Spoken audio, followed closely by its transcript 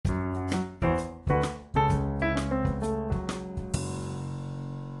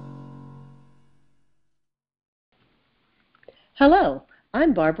Hello,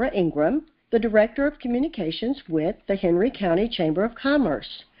 I'm Barbara Ingram, the Director of Communications with the Henry County Chamber of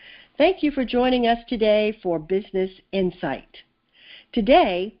Commerce. Thank you for joining us today for Business Insight.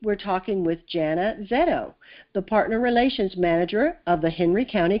 Today, we're talking with Jana Zetto, the Partner Relations Manager of the Henry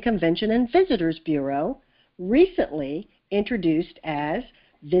County Convention and Visitors Bureau, recently introduced as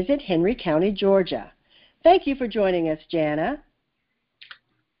Visit Henry County, Georgia. Thank you for joining us, Jana.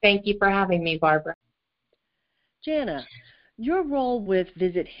 Thank you for having me, Barbara. Jana, your role with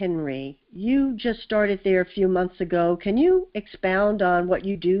Visit Henry, you just started there a few months ago. Can you expound on what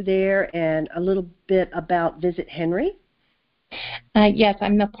you do there and a little bit about Visit Henry? Yes,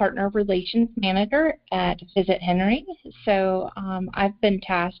 I'm the Partner Relations Manager at Visit Henry. So I've been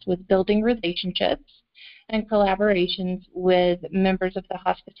tasked with building relationships and collaborations with members of the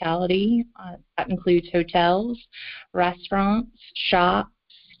hospitality. That includes hotels, restaurants, shops,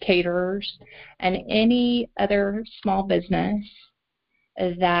 caterers, and any other small business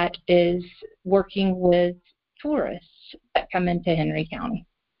that is working with tourists that come into Henry County.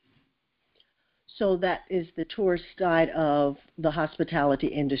 So that is the tourist side of the hospitality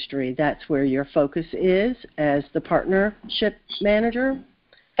industry. That's where your focus is as the partnership manager?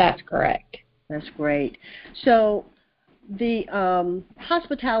 That's correct. That's great. So the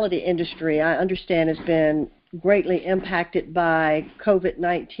hospitality industry, I understand, has been greatly impacted by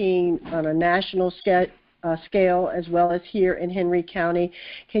COVID-19 on a national scale as well as here in Henry County.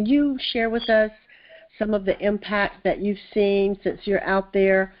 Can you share with us some of the impact that you've seen since you're out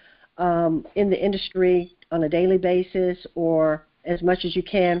there in the industry on a daily basis, or as much as you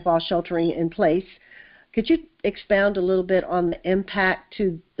can while sheltering in place? Could you expound a little bit on the impact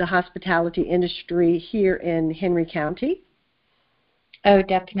to the hospitality industry here in Henry County? Oh,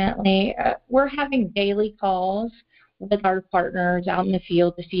 definitely. We're having daily calls with our partners out in the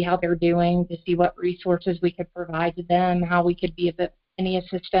field to see how they're doing, to see what resources we could provide to them, how we could be of any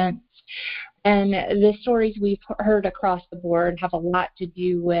assistance. And the stories we've heard across the board have a lot to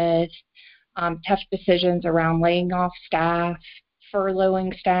do with tough decisions around laying off staff,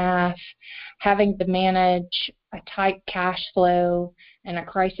 furloughing staff, having to manage a tight cash flow in a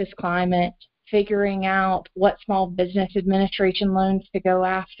crisis climate, figuring out what small business administration loans to go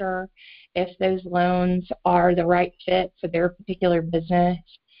after, if those loans are the right fit for their particular business.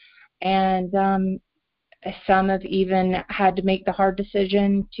 And some have even had to make the hard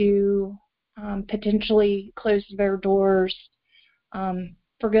decision to potentially close their doors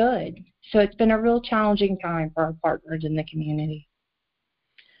for good. So it's been a real challenging time for our partners in the community.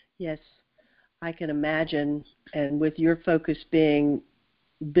 Yes, I can imagine, and with your focus being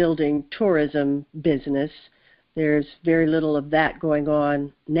building tourism business, there's very little of that going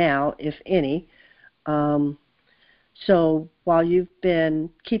on now, if any. So while you've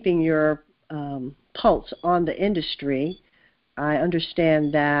been keeping your pulse on the industry, I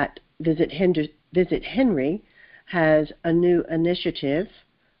understand that Visit Henry has a new initiative.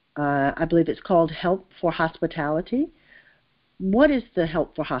 I believe it's called Help for Hospitality. What is the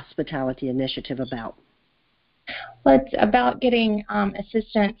Help for Hospitality initiative about? Well, it's about getting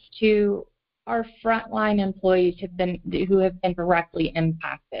assistance to our frontline employees who have been directly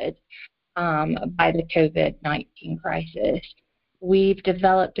impacted by the COVID-19 crisis. We've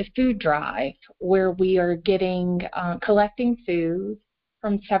developed a food drive where we are collecting food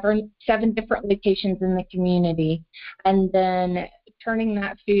from seven different locations in the community, and then turning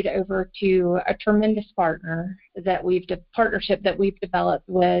that food over to a tremendous partnership that we've developed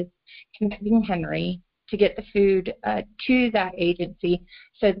with Connecting Henry to get the food to that agency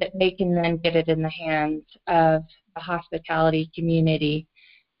so that they can then get it in the hands of the hospitality community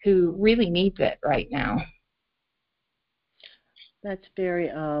who really needs it right now. That's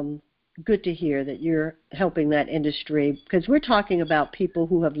very good to hear that you're helping that industry, because we're talking about people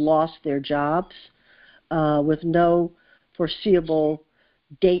who have lost their jobs with no foreseeable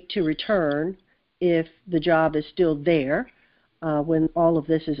date to return if the job is still there when all of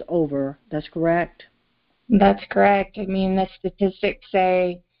this is over. That's correct? That's correct. I mean, the statistics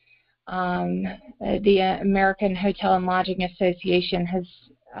say the American Hotel and Lodging Association has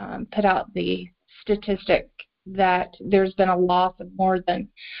put out the statistic that there's been a loss of more than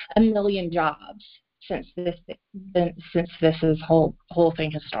 1 million jobs since this whole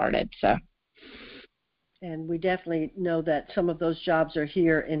thing has started. So, and we definitely know that some of those jobs are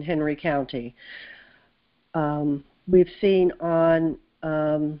here in Henry County. We've seen on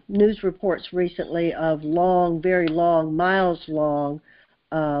news reports recently of very long, miles-long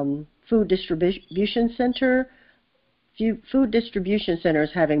food distribution centers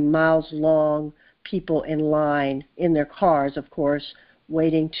having miles-long people in line in their cars, of course,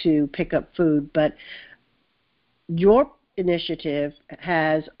 waiting to pick up food. But your initiative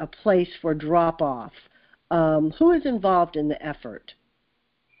has a place for drop-off. Who is involved in the effort?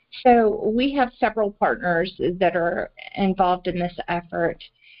 So we have several partners that are involved in this effort.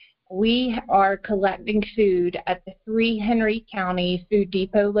 We are collecting food at the 3 Henry County Food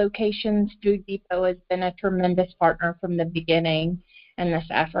Depot locations. Food Depot has been a tremendous partner from the beginning in this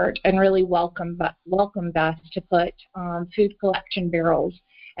effort and really welcomed us to put food collection barrels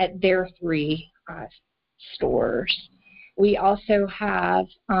at their 3 stores. We also have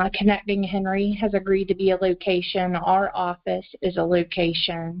Connecting Henry has agreed to be a location. Our office is a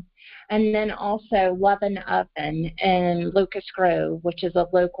location. And then also Love and Oven in Locust Grove, which is a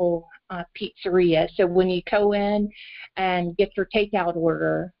local pizzeria. So when you go in and get your takeout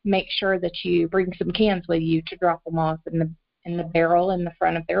order, make sure that you bring some cans with you to drop them off in the barrel in the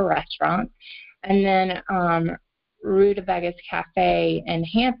front of their restaurant. And then Rutabagas Cafe in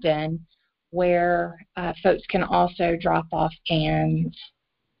Hampton, where folks can also drop off cans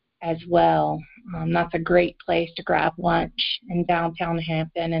as well. That's a great place to grab lunch in downtown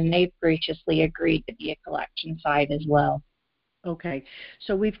Hampton, and they've graciously agreed to be a collection site as well. Okay,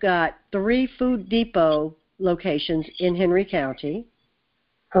 so we've got 3 Food Depot locations in Henry County.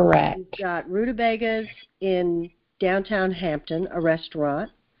 Correct. We've got Rutabagas in downtown Hampton, a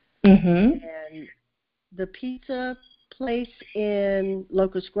restaurant. Mm-hmm. And the pizza place in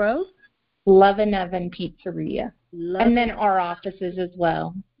Locust Grove? Love and Oven Pizzeria. And then our offices as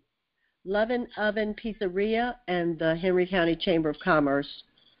well. Love and Oven Pizzeria, and the Henry County Chamber of Commerce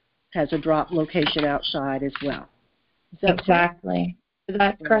has a drop location outside as well. Is that exactly. Correct?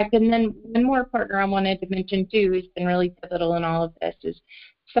 That's correct. And then one more partner I wanted to mention too, who's been really pivotal in all of this, is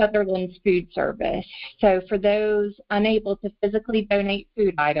Sutherland's Food Service. So for those unable to physically donate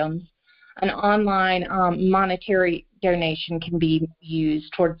food items, an online monetary donation can be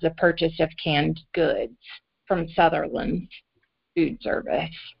used towards the purchase of canned goods from Sutherland's Food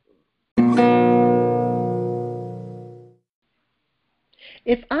Service.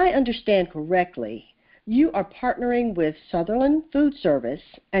 If I understand correctly, you are partnering with Sutherland Food Service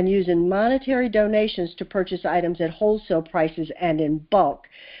and using monetary donations to purchase items at wholesale prices and in bulk.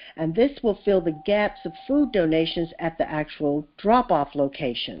 And this will fill the gaps of food donations at the actual drop-off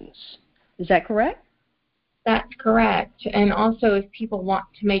locations. Is that correct? That's correct. And also, if people want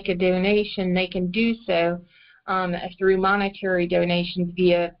to make a donation, they can do so through monetary donations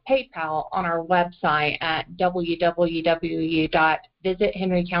via PayPal on our website at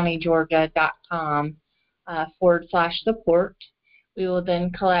www.visithenrycountygeorgia.com/support. We will then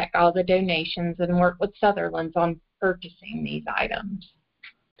collect all the donations and work with Sutherland's on purchasing these items.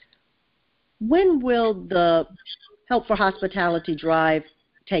 When will the Help for Hospitality drive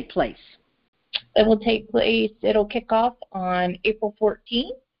take place? It will take place, it'll kick off on April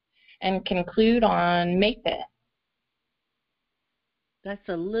 14th and conclude on May 5th. That's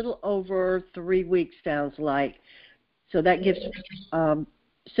a little over 3 weeks, sounds like. So that gives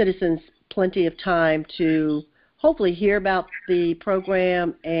citizens plenty of time to hopefully hear about the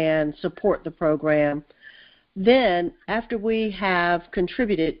program and support the program. Then, after we have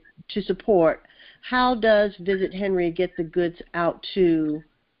contributed to support, how does Visit Henry get the goods out to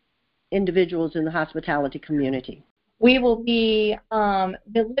individuals in the hospitality community? We will be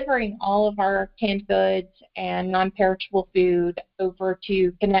delivering all of our canned goods and non-perishable food over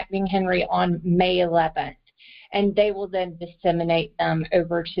to Connecting Henry on May 11th, and they will then disseminate them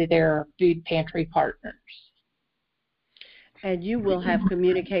over to their food pantry partners. And you will have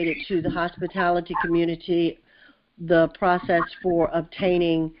communicated to the hospitality community the process for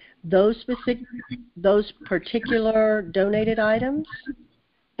obtaining those particular donated items?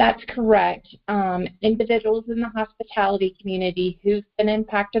 That's correct. Individuals in the hospitality community who've been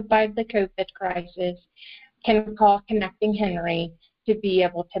impacted by the COVID crisis can call Connecting Henry to be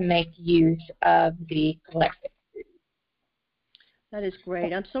able to make use of the collective food. That is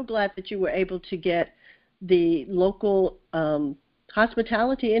great. I'm so glad that you were able to get the local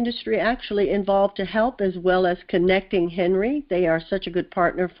hospitality industry actually involved to help, as well as Connecting Henry. They are such a good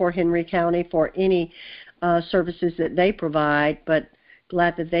partner for Henry County for any services that they provide, but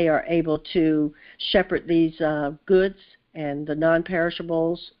glad that they are able to shepherd these goods and the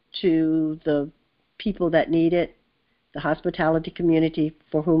non-perishables to the people that need it, the hospitality community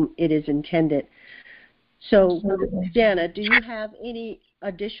for whom it is intended. So, Jana, do you have any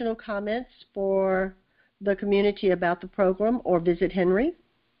additional comments for the community about the program or Visit Henry?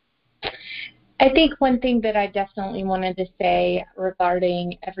 I think one thing that I definitely wanted to say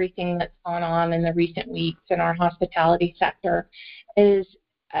regarding everything that's gone on in the recent weeks in our hospitality sector is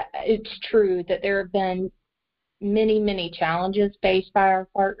it's true that there have been many, many challenges faced by our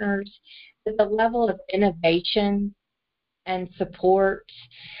partners, but the level of innovation and support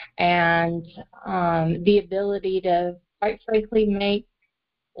and the ability to, quite frankly, make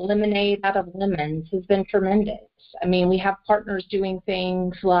lemonade out of lemons has been tremendous. I mean, we have partners doing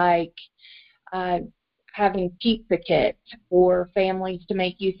things like having pizza kits for families to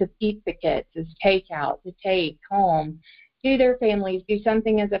make use of pizza kits as takeout to take home to their families, do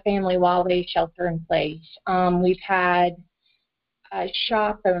something as a family while they shelter in place. We've had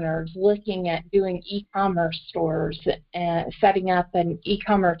shop owners looking at doing e-commerce stores and setting up an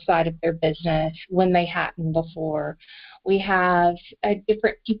e-commerce side of their business when they hadn't before. We have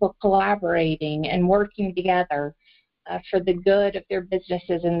different people collaborating and working together for the good of their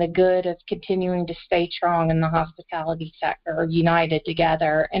businesses and the good of continuing to stay strong in the hospitality sector, united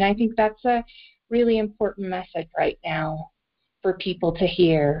together. And I think that's a really important message right now for people to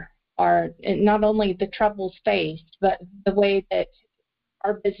hear, are not only the troubles faced, but the way that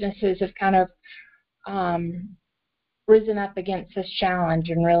our businesses have kind of risen up against this challenge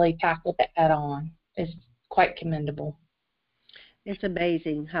and really tackled it head on is quite commendable. It's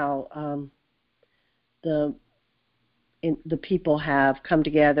amazing how the people have come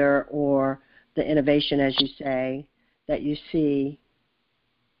together, or the innovation, as you say, that you see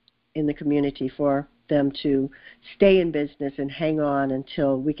in the community for them to stay in business and hang on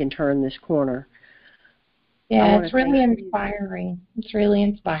until we can turn this corner. Yeah, it's really inspiring. It's really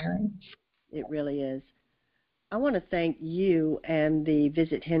inspiring. It really is. I want to thank you and the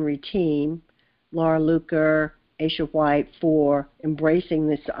Visit Henry team, Laura Luker, Aisha White, for embracing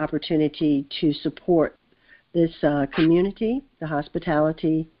this opportunity to support this community, the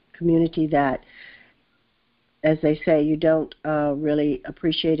hospitality community that, as they say, you don't really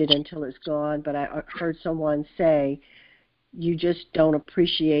appreciate it until it's gone. But I heard someone say, you just don't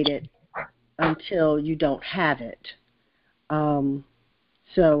appreciate it until you don't have it.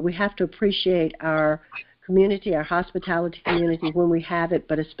 So we have to appreciate our community, our hospitality community, when we have it,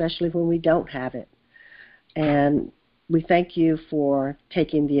 but especially when we don't have it. And we thank you for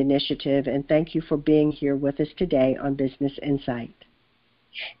taking the initiative, and thank you for being here with us today on Business Insight.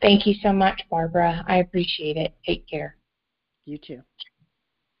 Thank you so much, Barbara. I appreciate it. Take care. You too.